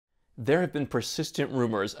There have been persistent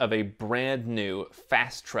rumors of a brand new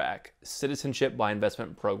fast-track citizenship by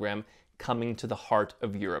investment program coming to the heart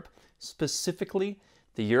of Europe, specifically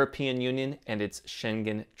the European Union and its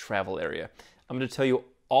Schengen travel area. I'm going to tell you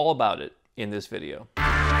all about it in this video.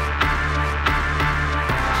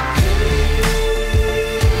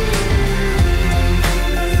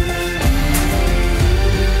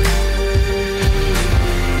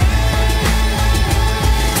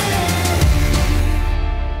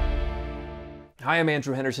 Hi, I'm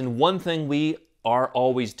Andrew Henderson. One thing we are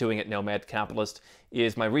always doing at Nomad Capitalist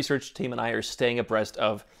is my research team and I are staying abreast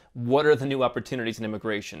of what are the new opportunities in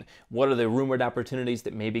immigration? What are the rumored opportunities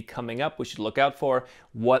that may be coming up we should look out for?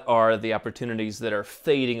 What are the opportunities that are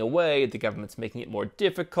fading away? The government's making it more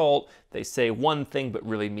difficult. They say one thing but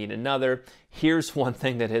really mean another. Here's one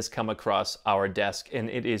thing that has come across our desk, and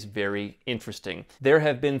it is very interesting. There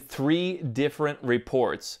have been 3 different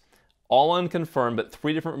reports, all unconfirmed, but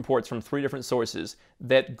 3 different reports from 3 different sources,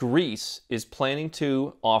 that Greece is planning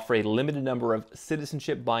to offer a limited number of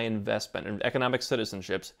citizenship by investment and economic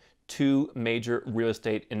citizenships to major real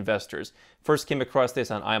estate investors. First came across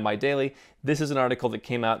this on IMI Daily. This is an article that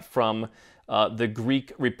came out from the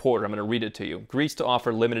Greek Reporter. I'm going to read it to you. Greece to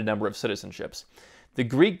offer limited number of citizenships. The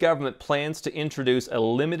Greek government plans to introduce a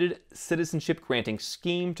limited citizenship granting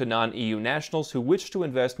scheme to non-EU nationals who wish to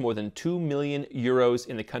invest more than 2 million euros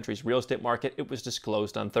in the country's real estate market. It was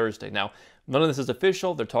disclosed on Thursday. Now, none of this is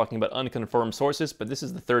official. They're talking about unconfirmed sources, but this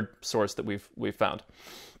is the 3rd source that we've found.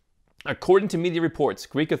 According to media reports,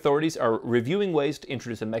 Greek authorities are reviewing ways to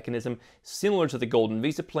introduce a mechanism similar to the Golden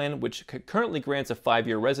Visa Plan, which currently grants a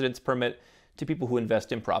 5-year residence permit to people who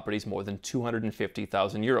invest in properties more than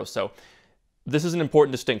 250,000 euros. So, this is an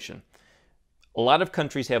important distinction. A lot of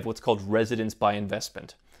countries have what's called residence by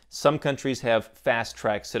investment. Some countries have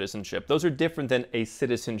fast-track citizenship. Those are different than a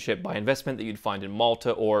citizenship by investment that you'd find in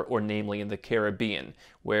Malta or namely in the Caribbean,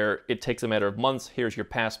 where it takes a matter of months. Here's your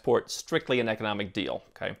passport, strictly an economic deal.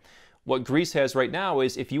 Okay. What Greece has right now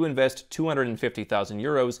is if you invest 250,000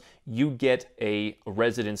 euros, you get a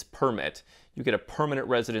residence permit. You get a permanent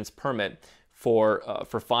residence permit for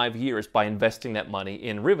 5 years by investing that money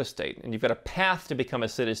in real estate. And you've got a path to become a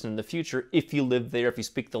citizen in the future if you live there, if you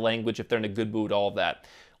speak the language, if they're in a good mood, all of that.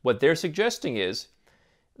 What they're suggesting is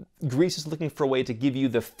Greece is looking for a way to give you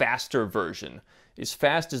the faster version, as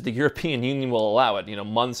fast as the European Union will allow it,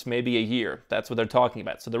 months, maybe a year. That's what they're talking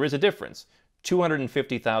about. So there is a difference.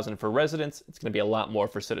 250,000 for residents, it's going to be a lot more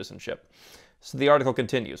for citizenship. So the article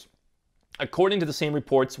continues. According to the same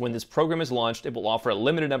reports, when this program is launched, it will offer a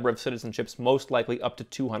limited number of citizenships, most likely up to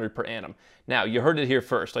 200 per annum. Now, you heard it here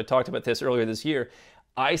first. I talked about this earlier this year.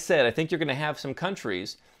 I said I think you're going to have some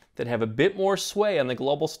countries that have a bit more sway on the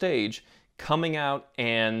global stage coming out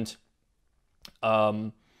and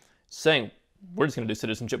saying, we're just going to do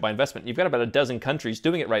citizenship by investment. You've got about a dozen countries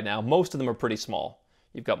doing it right now. Most of them are pretty small.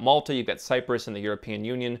 You've got Malta, you've got Cyprus in the European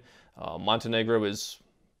Union. Montenegro is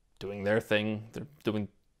doing their thing. They're doing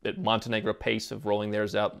at Montenegro pace of rolling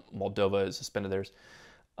theirs out. Moldova has suspended theirs.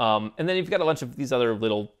 And then you've got a bunch of these other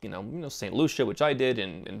little, St. Lucia, which I did,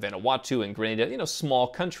 and Vanuatu and Grenada, small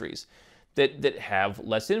countries that have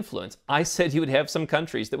less influence. I said you would have some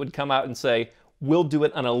countries that would come out and say, we'll do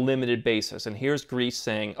it on a limited basis. And here's Greece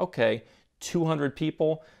saying, okay, 200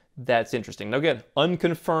 people, that's interesting. Now again,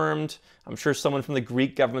 unconfirmed. I'm sure someone from the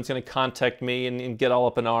Greek government's going to contact me and get all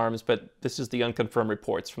up in arms, but this is the unconfirmed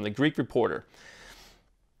reports from the Greek Reporter.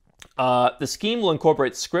 The scheme will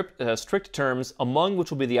incorporate strict terms, among which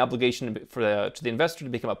will be the obligation to the investor to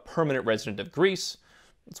become a permanent resident of Greece.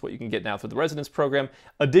 That's what you can get now through the residence program.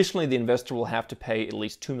 Additionally, the investor will have to pay at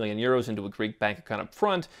least 2 million euros into a Greek bank account up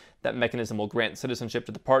front. That mechanism will grant citizenship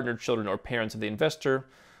to the partner, children, or parents of the investor.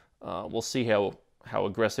 We'll see how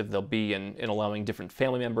aggressive they'll be in allowing different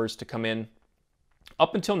family members to come in.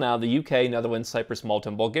 Up until now, the UK, Netherlands, Cyprus, Malta,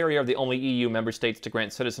 and Bulgaria are the only EU member states to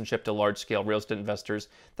grant citizenship to large-scale real estate investors.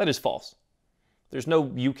 That is false. There's no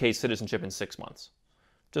UK citizenship in 6 months.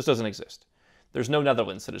 Just doesn't exist. There's no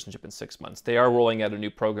Netherlands citizenship in 6 months. They are rolling out a new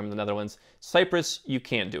program in the Netherlands. Cyprus, you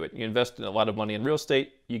can't do it. You invest in a lot of money in real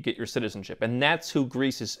estate, you get your citizenship. And that's who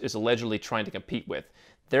Greece is allegedly trying to compete with.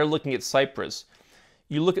 They're looking at Cyprus.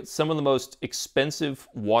 You look at some of the most expensive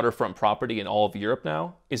waterfront property in all of Europe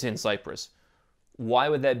now is in Cyprus. Why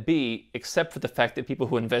would that be, except for the fact that people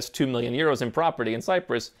who invest 2 million euros in property in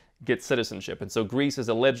Cyprus get citizenship? And so Greece is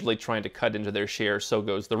allegedly trying to cut into their share, so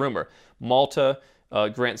goes the rumor. Malta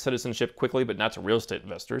grants citizenship quickly, but not to real estate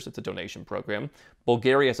investors. It's a donation program.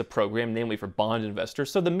 Bulgaria has a program, namely for bond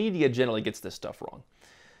investors, so the media generally gets this stuff wrong.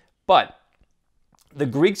 But The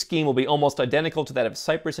Greek scheme will be almost identical to that of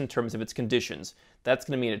Cyprus in terms of its conditions. That's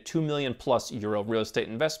going to mean a 2 million plus euro real estate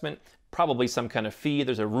investment, probably some kind of fee.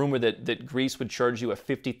 There's a rumor that Greece would charge you a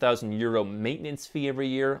 50,000 euro maintenance fee every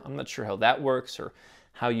year. I'm not sure how that works or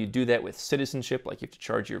how you do that with citizenship, like you have to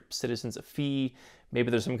charge your citizens a fee.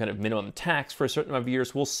 Maybe there's some kind of minimum tax for a certain amount of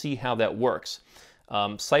years. We'll see how that works.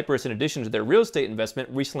 Cyprus, in addition to their real estate investment,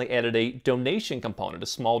 recently added a donation component, a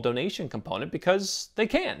small donation component, because they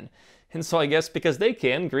can. And so I guess because they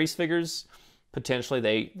can, Greece figures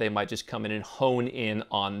potentially they might just come in and hone in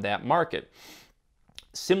on that market.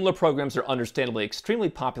 Similar programs are understandably extremely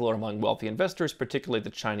popular among wealthy investors, particularly the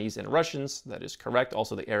Chinese and Russians. That is correct.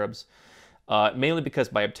 Also the Arabs. Mainly because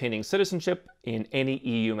by obtaining citizenship in any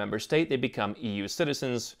EU member state, they become EU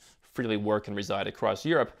citizens, freely work and reside across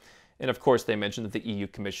Europe. And of course, they mentioned that the EU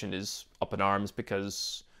Commission is up in arms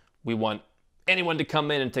because we want anyone to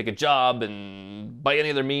come in and take a job and by any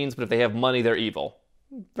other means, but if they have money, they're evil.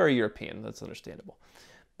 Very European, that's understandable.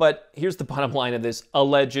 But here's the bottom line of this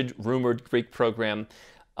alleged, rumored Greek program.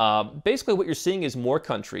 Basically, what you're seeing is more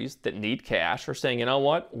countries that need cash are saying, you know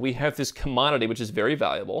what, we have this commodity which is very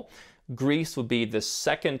valuable. Greece would be the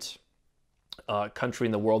second country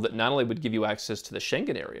in the world that not only would give you access to the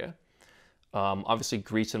Schengen area. Obviously,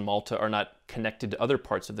 Greece and Malta are not connected to other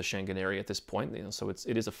parts of the Schengen area at this point, you know, so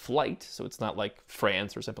it is a flight, so it's not like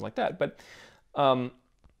France or something like that. But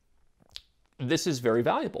this is very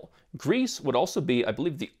valuable. Greece would also be, I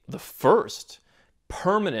believe, the first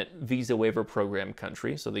permanent visa waiver program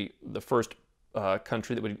country. So the first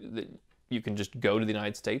country that you can just go to the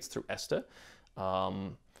United States through ESTA.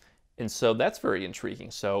 And so that's very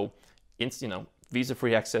intriguing. So, you know,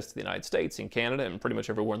 visa-free access to the United States and Canada and pretty much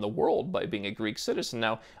everywhere in the world by being a Greek citizen.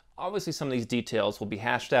 Now, obviously some of these details will be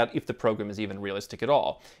hashed out if the program is even realistic at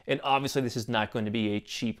all. And obviously this is not going to be a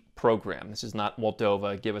cheap program. This is not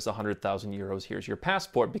Moldova, give us 100,000 euros, here's your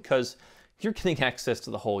passport, because you're getting access to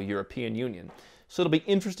the whole European Union. So it'll be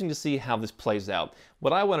interesting to see how this plays out.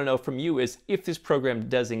 What I want to know from you is if this program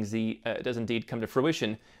does indeed come to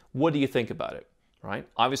fruition, what do you think about it? Right?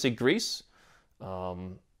 Obviously Greece,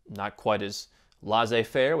 not quite as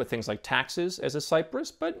laissez-faire with things like taxes as a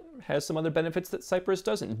Cyprus, but has some other benefits that Cyprus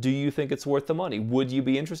doesn't. Do you think it's worth the money? Would you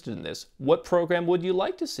be interested in this? What program would you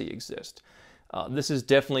like to see exist? This is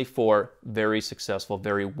definitely for very successful,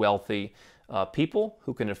 very wealthy people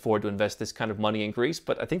who can afford to invest this kind of money in Greece.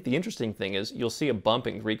 But I think the interesting thing is you'll see a bump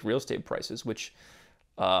in Greek real estate prices, which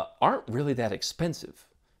aren't really that expensive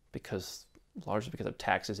largely because of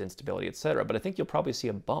taxes, instability, etc. But I think you'll probably see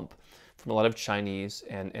a bump from a lot of Chinese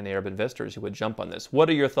and Arab investors who would jump on this. What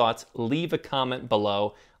are your thoughts? Leave a comment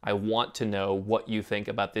below. I want to know what you think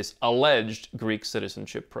about this alleged Greek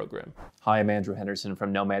citizenship program. Hi, I'm Andrew Henderson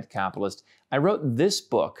from Nomad Capitalist. I wrote this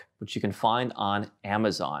book, which you can find on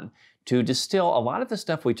Amazon, to distill a lot of the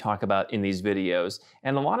stuff we talk about in these videos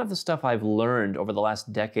and a lot of the stuff I've learned over the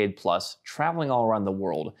last decade plus traveling all around the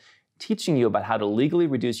world, teaching you about how to legally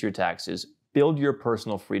reduce your taxes, build your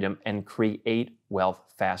personal freedom, and create wealth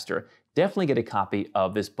faster. Definitely get a copy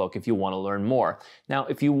of this book if you want to learn more. Now,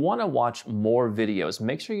 if you want to watch more videos,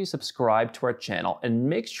 make sure you subscribe to our channel and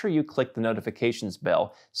make sure you click the notifications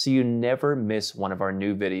bell so you never miss one of our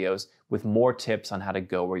new videos with more tips on how to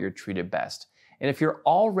go where you're treated best. And if you're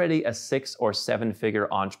already a 6- or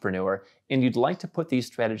 7-figure entrepreneur and you'd like to put these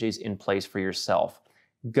strategies in place for yourself,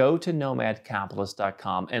 go to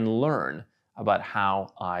nomadcapitalist.com and learn about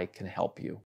how I can help you.